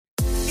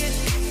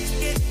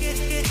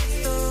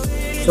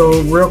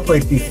So real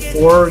quick,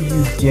 before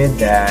you did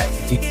that,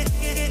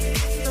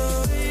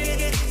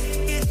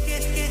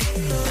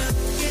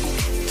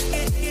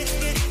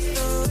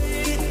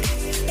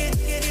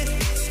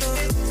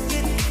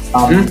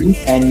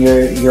 and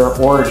your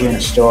origin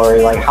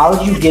story, like how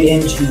did you get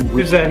into?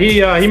 Is that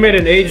he made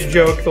an age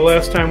joke the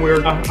last time we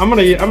were. I'm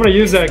gonna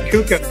use that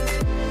Kuka.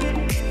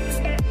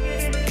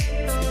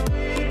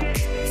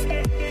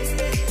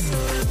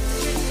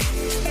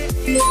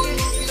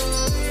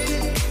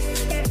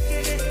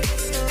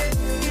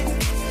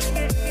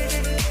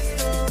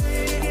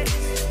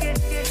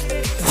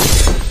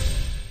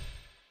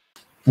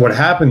 What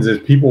happens is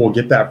people will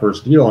get that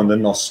first deal and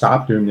then they'll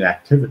stop doing the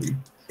activity.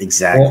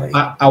 Exactly.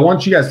 Well, I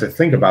want you guys to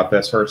think about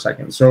this for a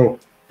second. So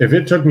if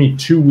it took me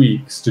 2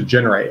 weeks to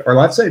generate, or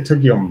let's say it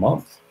took you a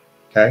month,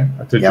 okay,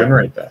 to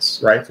generate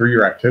this, right, through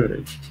your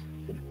activity,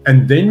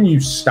 and then you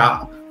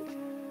stop,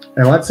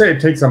 and let's say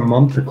it takes a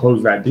month to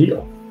close that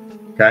deal,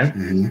 okay?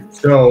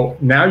 So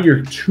now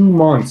you're 2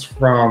 months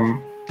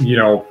from, you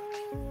know,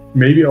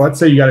 maybe let's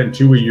say you got it in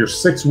 2 weeks, you're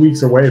 6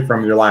 weeks away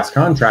from your last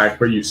contract,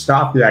 but you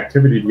stop the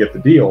activity to get the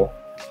deal.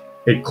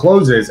 It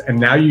closes, and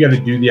now you got to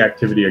do the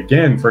activity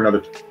again for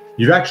another.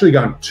 You've actually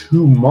gone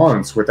 2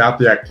 months without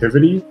the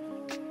activity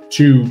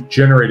to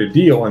generate a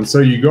deal. And so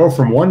you go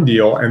from one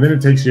deal and then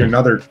it takes you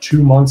another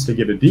 2 months to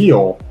get a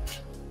deal.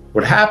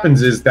 What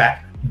happens is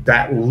that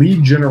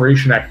lead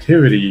generation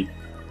activity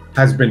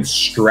has been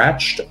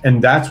stretched,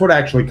 and that's what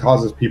actually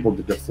causes people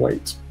to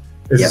deflate.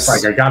 It's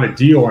like, I got a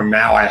deal and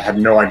now I have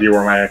no idea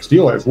where my next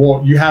deal is.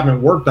 Well, you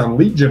haven't worked on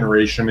lead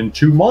generation in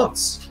 2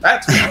 months.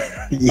 That's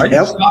right.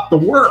 You stopped the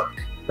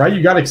work, right?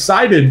 You got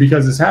excited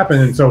because it's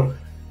happened. And so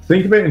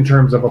think of it in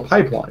terms of a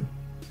pipeline.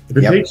 If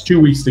it takes 2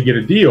 weeks to get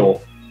a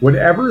deal,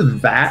 whatever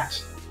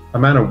that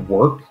amount of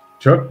work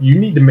took, you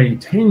need to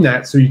maintain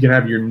that so you can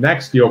have your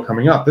next deal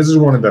coming up. This is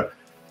one of the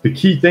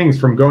key things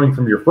from going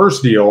from your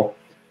first deal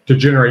to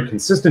generate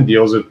consistent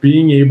deals, is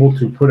being able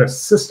to put a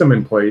system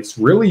in place,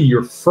 really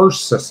your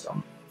first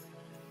system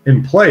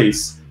in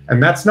place.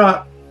 And that's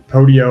not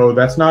Podio,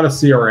 that's not a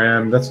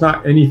CRM, that's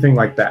not anything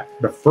like that.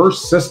 The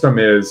first system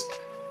is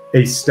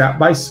a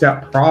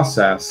step-by-step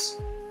process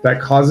that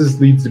causes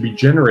leads to be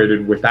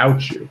generated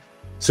without you.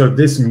 So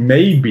this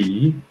may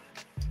be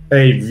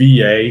a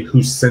VA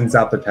who sends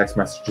out the text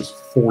messages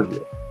for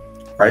you,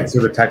 right?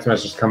 So the text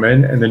messages come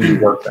in and then you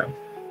work them.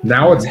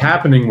 Now it's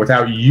happening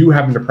without you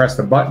having to press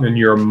the button and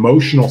your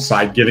emotional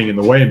side getting in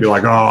the way and be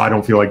like, oh, I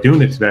don't feel like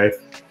doing it today.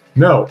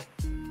 No,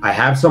 I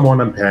have someone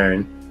I'm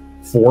paying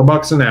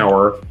 $4 an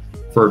hour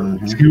for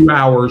 2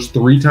 hours,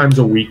 3 times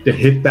a week to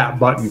hit that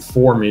button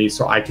for me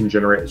so I can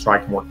generate, so I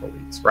can work the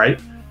leads, right?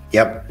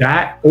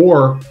 That,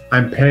 or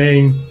I'm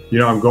paying, you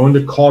know, I'm going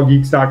to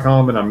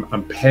callgeeks.com and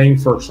I'm paying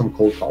for some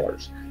cold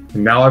callers.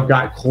 And now I've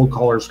got cold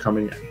callers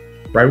coming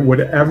in, right?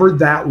 Whatever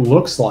that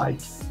looks like.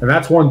 And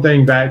that's one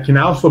thing that can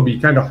also be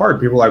kind of hard.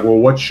 People are like, well,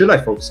 what should I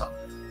focus on?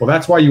 Well,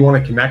 that's why you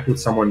want to connect with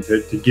someone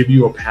to give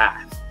you a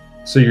path.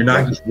 So you're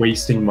not just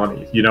wasting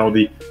money. You know,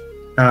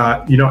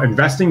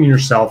 investing in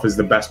yourself is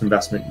the best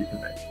investment you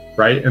can make,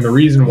 right? And the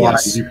reason why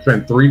is you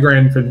spend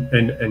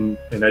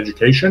 $3,000 in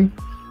education.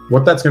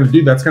 What that's going to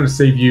do, that's going to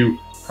save you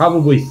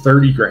probably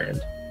 30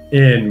 grand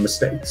in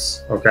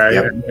mistakes, okay?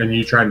 And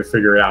you trying to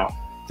figure it out.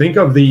 Think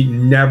of the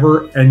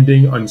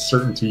never-ending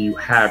uncertainty you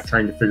have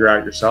trying to figure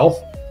out yourself.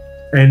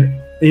 And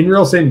in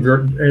real estate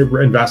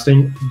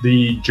investing,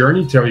 the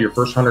journey to your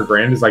first 100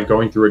 grand is like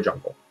going through a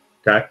jungle,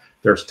 okay?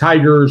 There's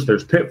tigers,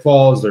 there's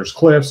pitfalls, there's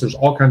cliffs, there's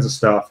all kinds of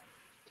stuff.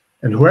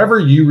 And whoever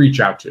you reach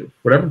out to,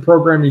 whatever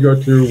program you go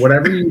through,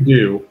 whatever you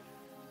do,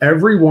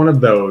 every one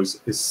of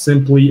those is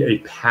simply a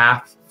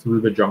path through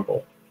the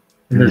jungle.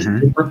 And there's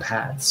different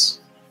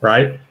paths,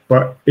 right?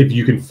 But if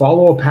you can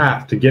follow a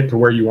path to get to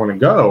where you want to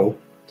go,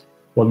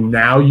 well,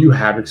 now you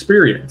have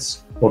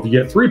experience. Well, if you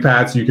get 3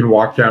 paths, you can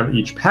walk down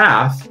each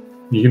path.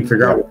 You can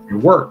figure out what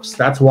works.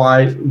 That's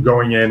why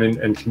going in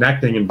and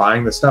connecting and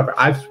buying the stuff.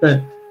 I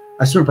spent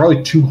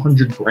probably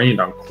 200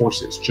 grand on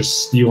courses,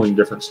 just stealing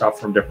different stuff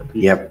from different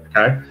people.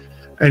 Okay.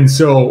 And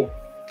so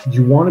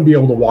you want to be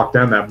able to walk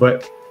down that,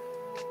 but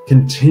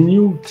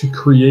continue to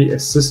create a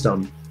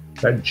system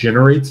that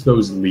generates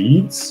those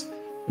leads.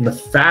 And the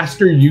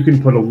faster you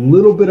can put a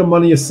little bit of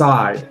money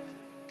aside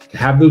to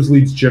have those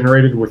leads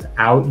generated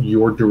without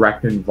your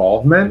direct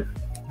involvement,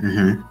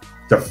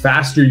 the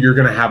faster you're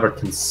going to have a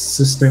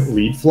consistent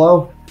lead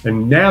flow.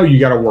 And now you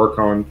got to work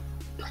on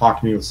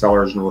talking to the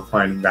sellers and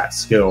refining that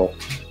skill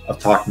of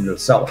talking to the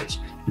sellers.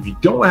 If you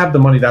don't have the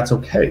money, that's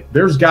okay.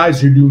 There's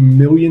guys who do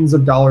millions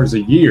of dollars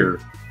a year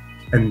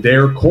and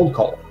they're cold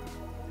calling,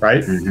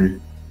 right?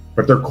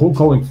 But they're cold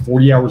calling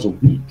 40 hours a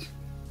week,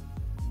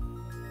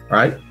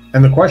 right?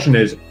 And the question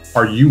is,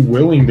 are you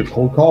willing to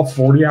cold call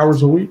 40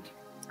 hours a week?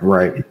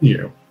 Right.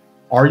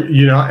 Are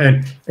you know,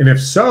 and if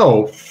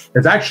so,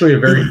 it's actually a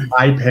very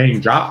high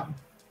paying job.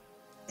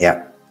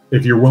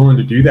 If you're willing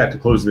to do that to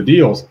close the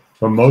deals,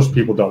 but most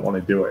people don't want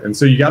to do it. And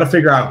so you got to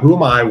figure out, who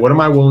am I? What am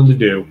I willing to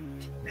do?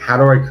 How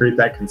do I create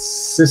that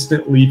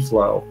consistent lead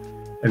flow?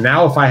 And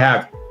now if I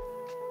have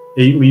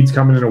 8 leads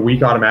coming in a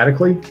week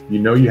automatically, you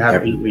know you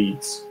have 8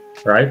 leads,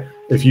 right?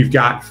 If you've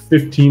got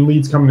 15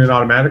 leads coming in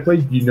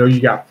automatically, you know you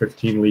got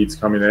 15 leads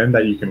coming in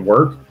that you can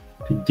work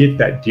to get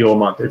that deal a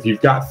month. If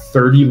you've got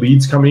 30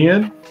 leads coming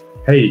in,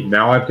 hey,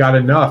 now I've got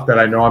enough that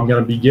I know I'm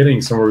going to be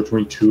getting somewhere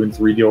between 2 and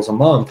 3 deals a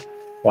month.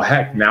 Well,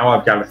 heck, now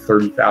I've got a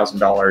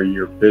 $30,000 a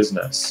year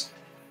business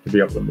to be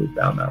able to move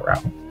down that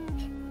route.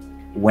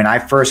 When I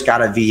first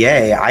got a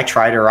VA, I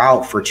tried her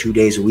out for 2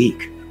 days a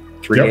week,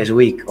 3 days a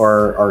week,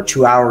 or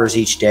 2 hours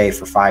each day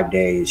for 5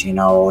 days, you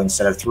know,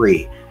 instead of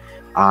 3.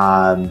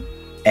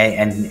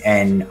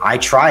 And I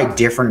tried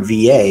different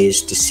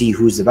VAs to see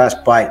who's the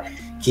best, but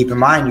keep in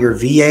mind your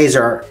VAs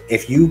are,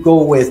 if you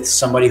go with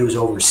somebody who's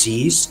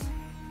overseas,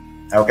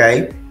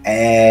 okay,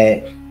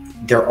 and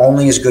they're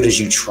only as good as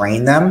you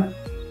train them.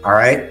 All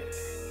right.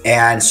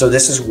 And so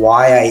this is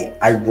why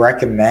I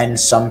recommend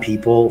some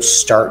people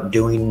start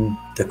doing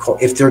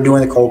if they're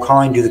doing the cold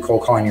calling, do the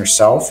cold calling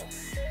yourself.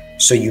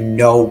 So you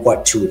know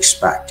what to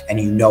expect and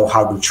you know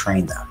how to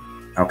train them.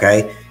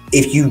 Okay.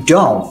 If you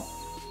don't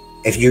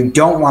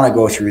want to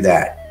go through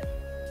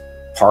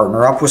that,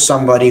 partner up with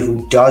somebody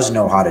who does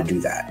know how to do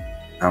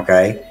that.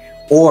 Okay.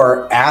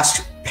 Or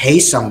pay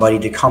somebody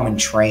to come and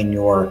train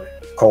your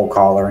cold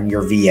caller and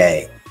your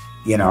VA.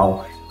 You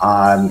know,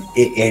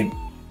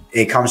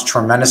 it comes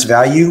tremendous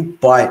value.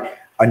 But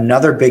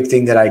another big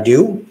thing that I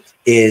do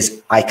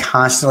is I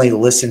constantly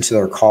listen to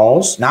their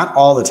calls, not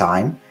all the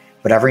time,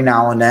 but every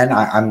now and then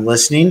I'm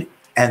listening.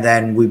 And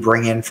then we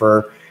bring in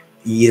for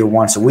either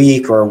once a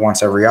week or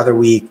once every other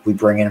week, we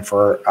bring in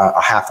for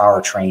a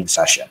half-hour training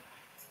session.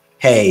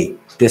 Hey,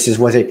 this is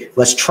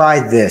let's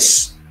try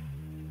this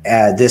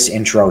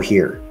intro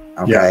here.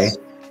 Okay. Yes.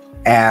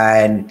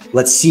 And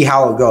let's see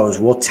how it goes.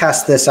 We'll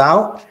test this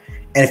out.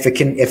 And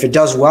if it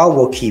does well,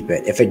 we'll keep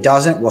it. If it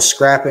doesn't, we'll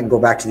scrap it and go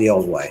back to the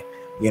old way,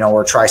 you know,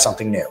 or try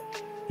something new.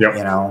 Yep.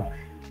 You know,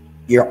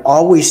 you're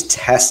always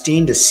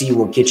testing to see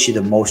what gets you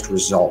the most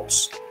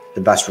results,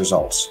 the best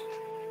results.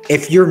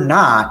 If you're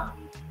not,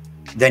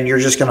 then you're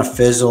just going to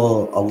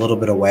fizzle a little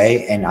bit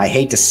away. And I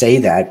hate to say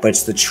that, but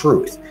it's the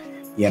truth.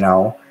 You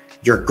know,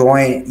 you're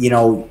going, you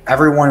know,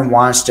 everyone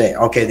wants to,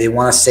 okay, they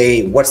want to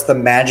say, what's the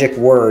magic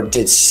word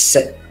to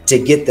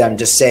get them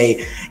to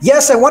say,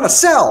 yes, I want to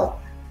sell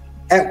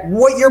at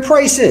what your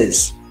price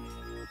is.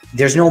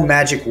 There's no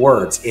magic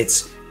words.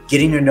 It's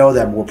getting to know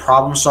them. We're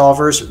problem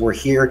solvers. We're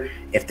here.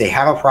 If they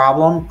have a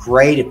problem,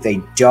 great. If they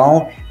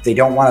don't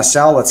want to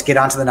sell, let's get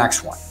on to the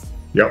next one.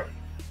 Yep.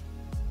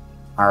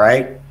 All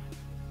right.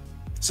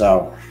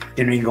 So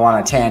didn't even go on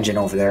a tangent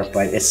over there,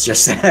 but it's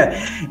just,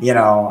 you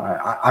know,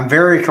 I'm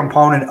very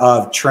component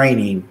of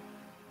training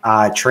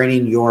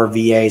your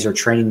VAs or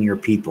training your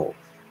people.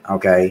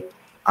 Okay.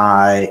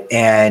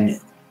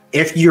 And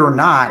if you're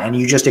not, and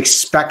you just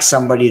expect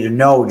somebody to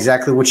know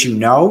exactly what you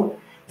know,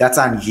 that's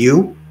on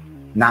you,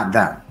 not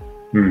them.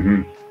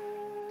 Mm-hmm.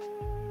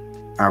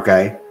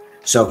 Okay.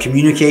 So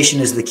communication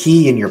is the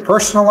key in your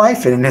personal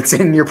life and it's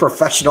in your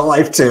professional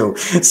life too.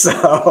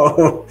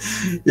 So,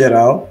 you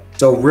know,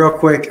 so real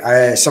quick,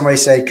 somebody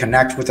said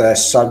connect with a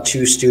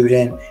sub-2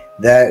 student.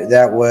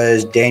 That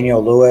was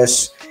Daniel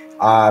Lewis.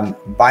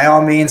 By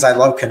all means, I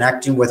love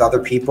connecting with other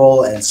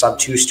people and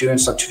sub-2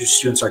 students. Sub-2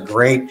 students are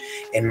great.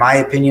 In my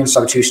opinion,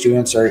 sub-2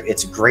 students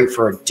it's great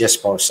for a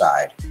dispo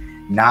side,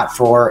 not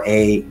for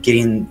a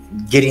getting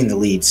the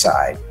lead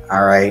side.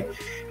 All right.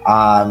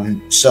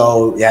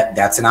 So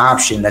that's an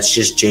option. That's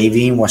just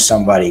JVing with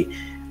somebody.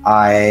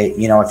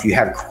 You know, if you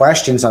have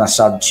questions on a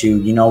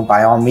sub-2, you know,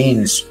 by all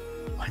means,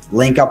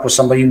 link up with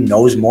somebody who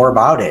knows more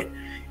about it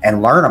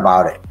and learn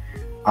about it.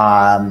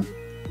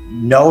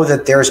 Know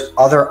that there's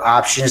other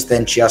options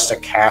than just a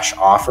cash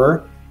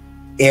offer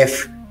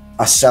if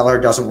a seller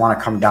doesn't want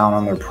to come down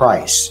on their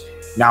price.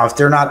 Now, if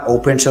they're not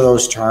open to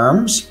those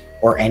terms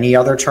or any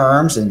other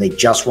terms and they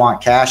just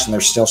want cash and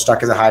they're still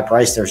stuck at a high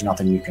price, there's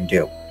nothing you can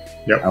do.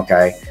 Yep.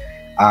 Okay.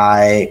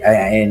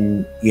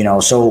 And you know,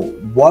 so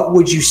what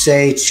would you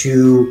say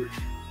to,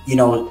 you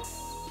know,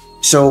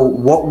 so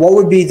what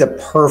would be the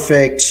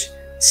perfect,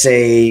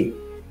 say,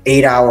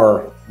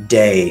 8-hour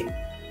day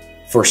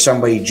for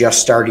somebody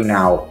just starting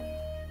out?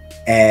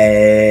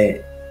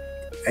 And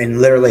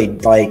literally,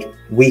 like,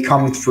 we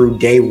come through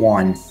day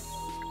 1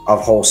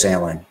 of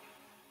wholesaling.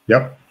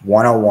 Yep.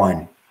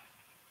 101.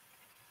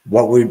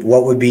 What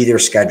would be their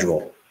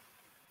schedule?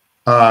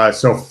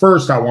 So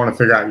first, I want to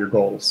figure out your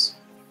goals.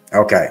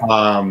 Okay.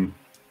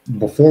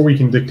 Before we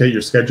can dictate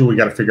your schedule, we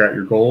got to figure out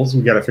your goals.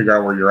 We got to figure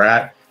out where you're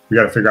at. We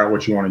got to figure out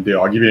what you want to do.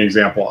 I'll give you an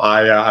example.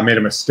 I made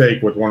a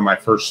mistake with one of my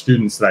first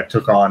students that I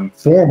took on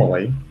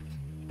formally.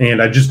 And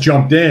I just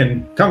jumped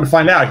in. Come to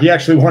find out, he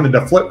actually wanted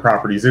to flip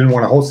properties. He didn't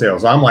want to wholesale.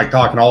 So I'm like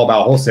talking all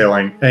about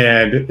wholesaling.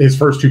 And his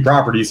first 2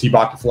 properties, he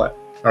bought to flip.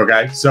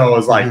 Okay. So it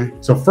was like,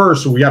 So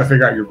first we got to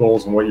figure out your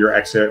goals and what your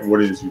exit and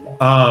what it is you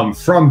want.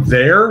 From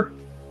there,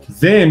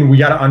 then we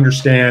got to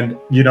understand,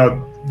 you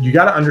know, you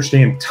got to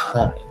understand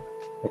time.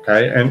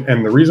 Okay.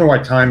 And the reason why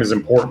time is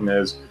important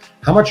is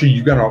how much are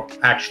you going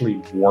to actually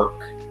work?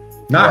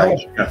 Not how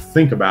much you're going to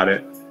think about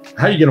it.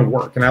 how are you going to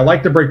work? And I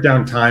like to break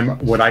down time,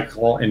 what I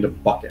call, into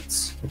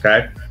buckets.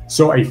 Okay.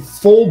 So a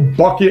full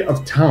bucket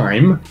of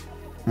time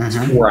is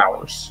 4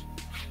 hours.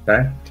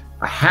 Okay.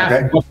 A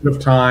half bucket of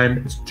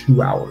time is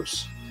 2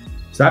 hours.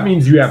 So that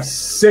means you have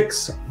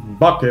 6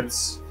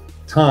 buckets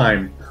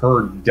time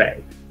per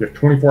day. You have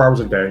 24 hours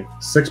a day,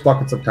 6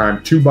 buckets of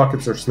time, 2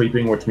 buckets are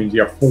sleeping, which means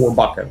you have 4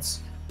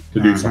 buckets to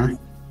do something,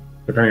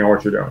 depending on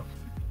what you're doing.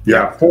 You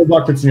have 4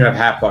 buckets and you have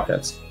half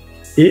buckets.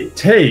 It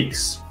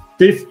takes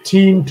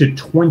 15 to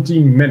 20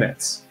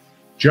 minutes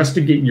just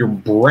to get your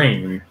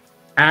brain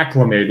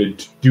acclimated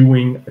to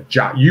doing a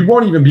job. You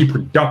won't even be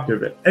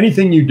productive at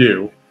anything you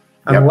do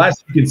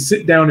unless you can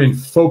sit down and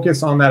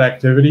focus on that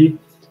activity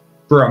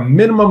for a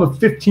minimum of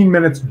 15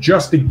 minutes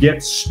just to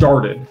get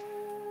started.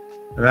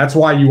 And that's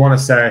why you want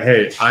to say,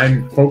 hey,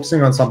 I'm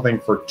focusing on something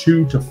for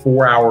 2 to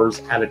 4 hours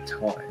at a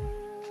time.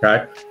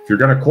 Okay. If you're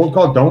going to cold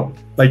call, don't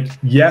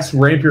yes,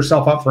 ramp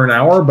yourself up for an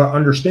hour, but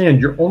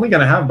understand you're only going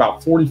to have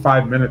about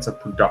 45 minutes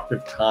of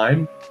productive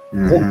time.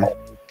 Cold call.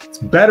 It's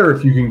better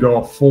if you can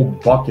go a full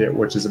bucket,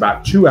 which is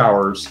about 2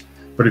 hours.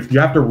 But if you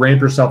have to ramp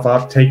yourself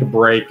up, take a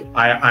break,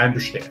 I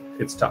understand.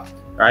 It's tough,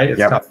 right? It's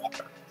tough.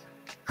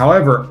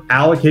 However,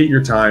 allocate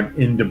your time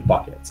into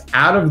buckets.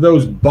 Out of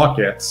those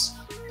buckets,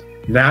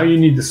 now you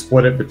need to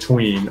split it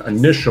between,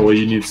 initially,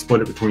 you need to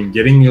split it between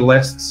getting your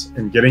lists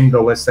and getting the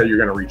lists that you're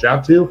going to reach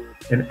out to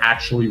and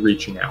actually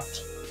reaching out.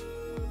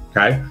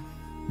 Okay.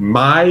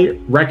 My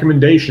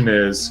recommendation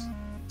is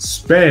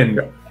spend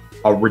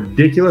a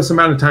ridiculous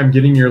amount of time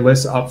getting your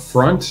lists up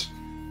front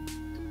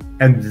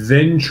and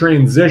then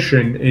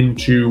transition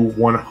into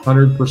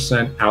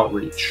 100%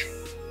 outreach.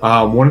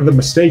 One of the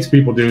mistakes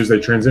people do is they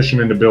transition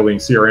into building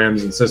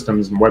CRMs and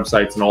systems and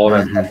websites and all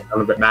of that.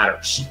 None of it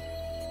matters.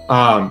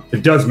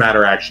 It does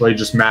matter, actually. It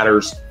just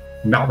matters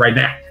not right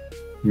now.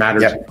 It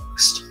matters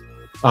next.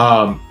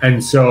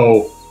 And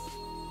so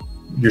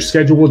your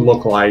schedule would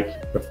look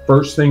like, the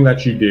first thing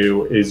that you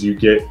do is you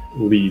get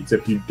leads.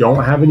 If you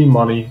don't have any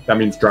money, that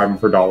means driving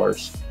for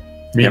dollars.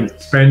 It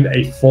means spend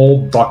a full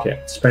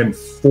bucket. Spend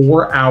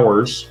 4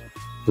 hours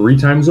 3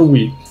 times a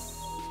week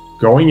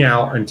going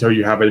out until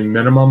you have a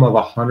minimum of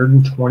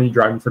 120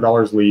 driving for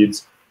dollars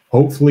leads,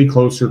 hopefully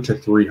closer to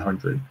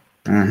 300.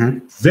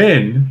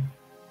 Then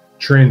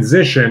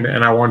transition,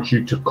 and I want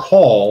you to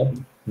call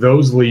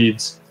those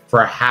leads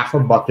for a half a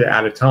bucket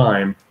at a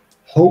time,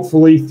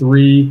 hopefully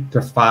 3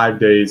 to 5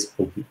 days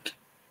a week.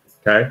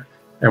 Okay.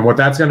 And what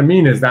that's going to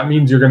mean is that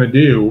means you're going to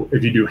do,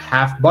 if you do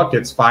half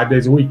buckets 5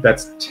 days a week,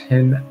 that's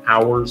 10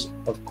 hours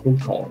of cold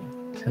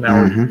calling, 10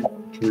 hours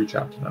to reach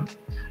out to them.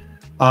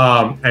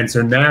 And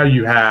so now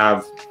you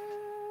have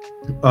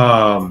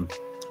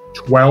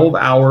 12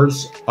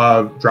 hours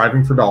of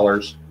driving for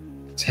dollars,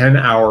 10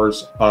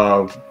 hours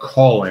of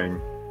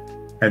calling,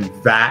 and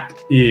that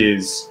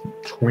is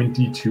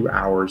 22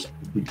 hours a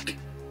week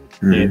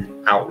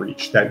in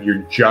outreach that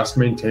you're just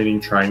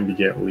maintaining, trying to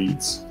get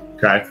leads.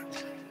 Okay.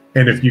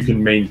 And if you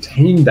can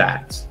maintain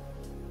that,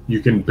 you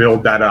can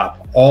build that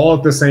up all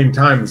at the same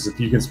time. As if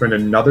you can spend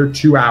another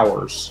 2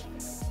 hours,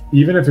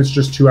 even if it's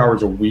just 2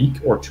 hours a week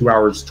or 2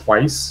 hours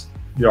twice,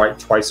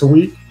 twice a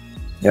week,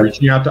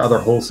 reaching out to other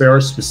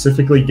wholesalers,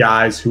 specifically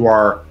guys who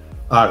are,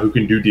 who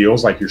can do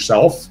deals like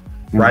yourself,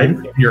 right,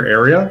 in your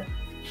area.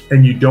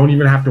 And you don't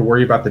even have to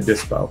worry about the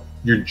dispo.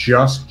 You're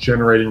just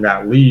generating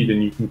that lead,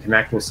 and you can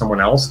connect with someone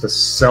else to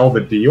sell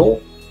the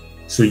deal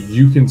so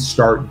you can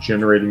start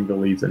generating the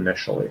leads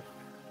initially.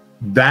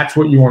 That's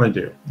what you want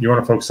to do. You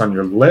want to focus on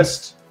your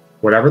list,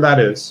 whatever that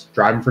is,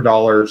 driving for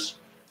dollars,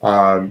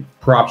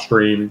 prop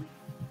stream,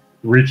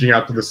 reaching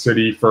out to the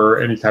city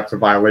for any types of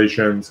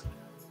violations,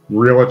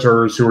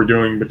 realtors who are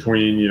doing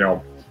between,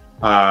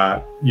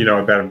 that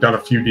have done a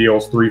few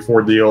deals,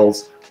 3-4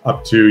 deals,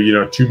 up to,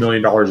 $2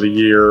 million a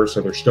year.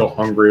 So they're still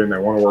hungry and they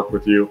want to work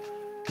with you.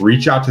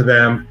 Reach out to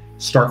them,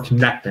 start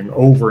connecting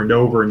over and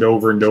over and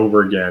over and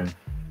over again,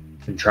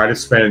 and try to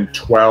spend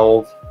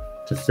 12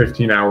 to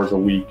 15 hours a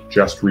week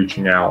just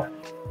reaching out.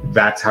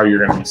 That's how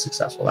you're going to be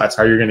successful. That's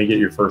how you're going to get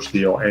your first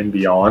deal and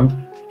beyond.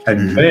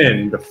 And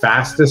then the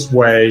fastest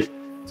way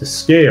to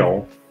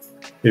scale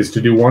is to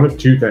do one of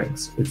two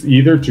things. It's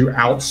either to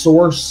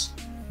outsource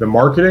the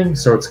marketing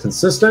so it's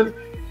consistent,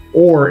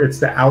 or it's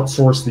to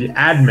outsource the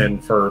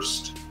admin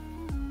first.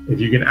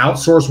 If you can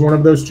outsource one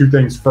of those two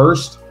things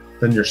first,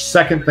 then your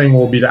second thing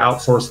will be to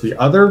outsource the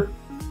other.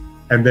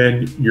 And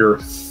then your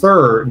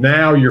third,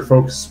 now you're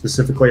focused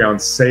specifically on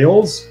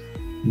sales.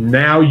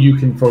 Now you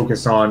can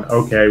focus on,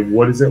 okay,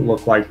 what does it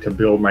look like to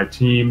build my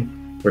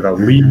team with a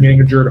lead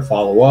manager to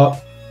follow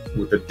up,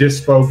 with a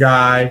dispo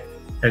guy,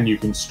 and you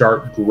can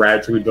start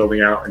gradually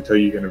building out until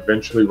you can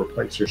eventually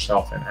replace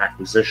yourself in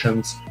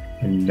acquisitions.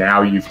 And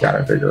now you've got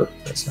a bigger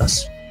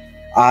business.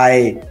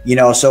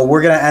 So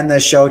we're going to end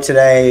this show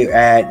today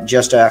at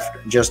just a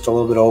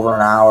little bit over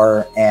an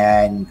hour.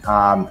 And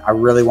I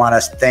really want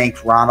to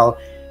thank Ronald.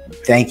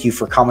 Thank you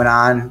for coming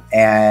on.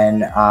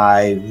 And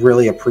I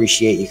really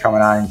appreciate you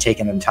coming on and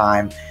taking the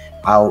time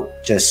out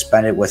to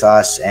spend it with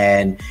us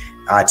and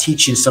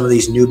teaching some of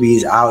these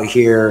newbies out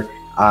here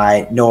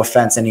No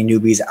offense, any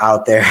newbies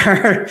out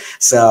there.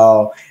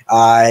 So,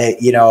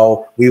 you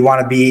know, we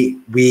want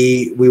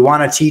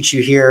to teach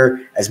you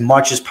here as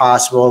much as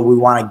possible. We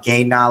want to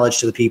gain knowledge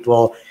to the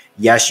people.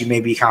 Yes, you may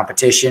be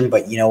competition,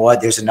 but you know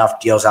what? There's enough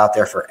deals out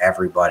there for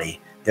everybody.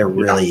 There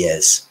really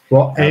is.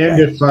 Well, and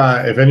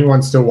if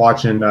anyone's still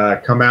watching,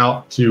 come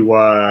out to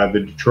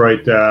the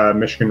Detroit,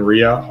 Michigan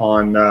RIA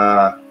on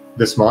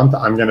this month.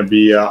 I'm going to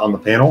be on the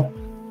panel,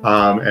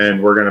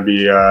 and we're going to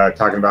be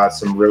talking about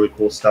some really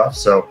cool stuff.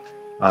 So,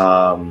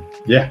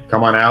 yeah,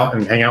 come on out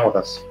and hang out with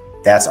us.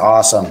 That's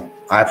awesome.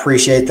 I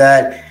appreciate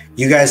that.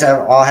 You guys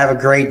all have a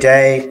great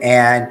day,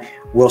 and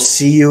we'll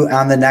see you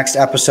on the next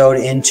episode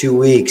in 2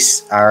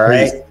 weeks. All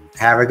right. Please.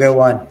 Have a good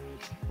one.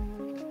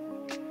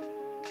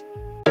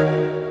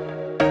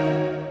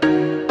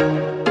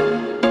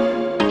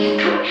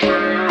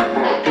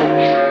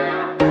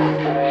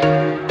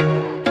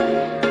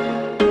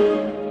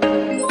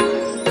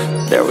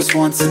 There was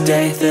once a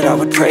day that I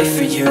would pray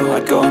for you.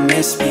 I'd go and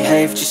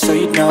misbehave just so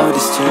you'd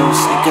notice too.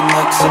 Sneaking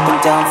looks up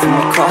and down from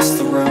across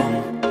the room.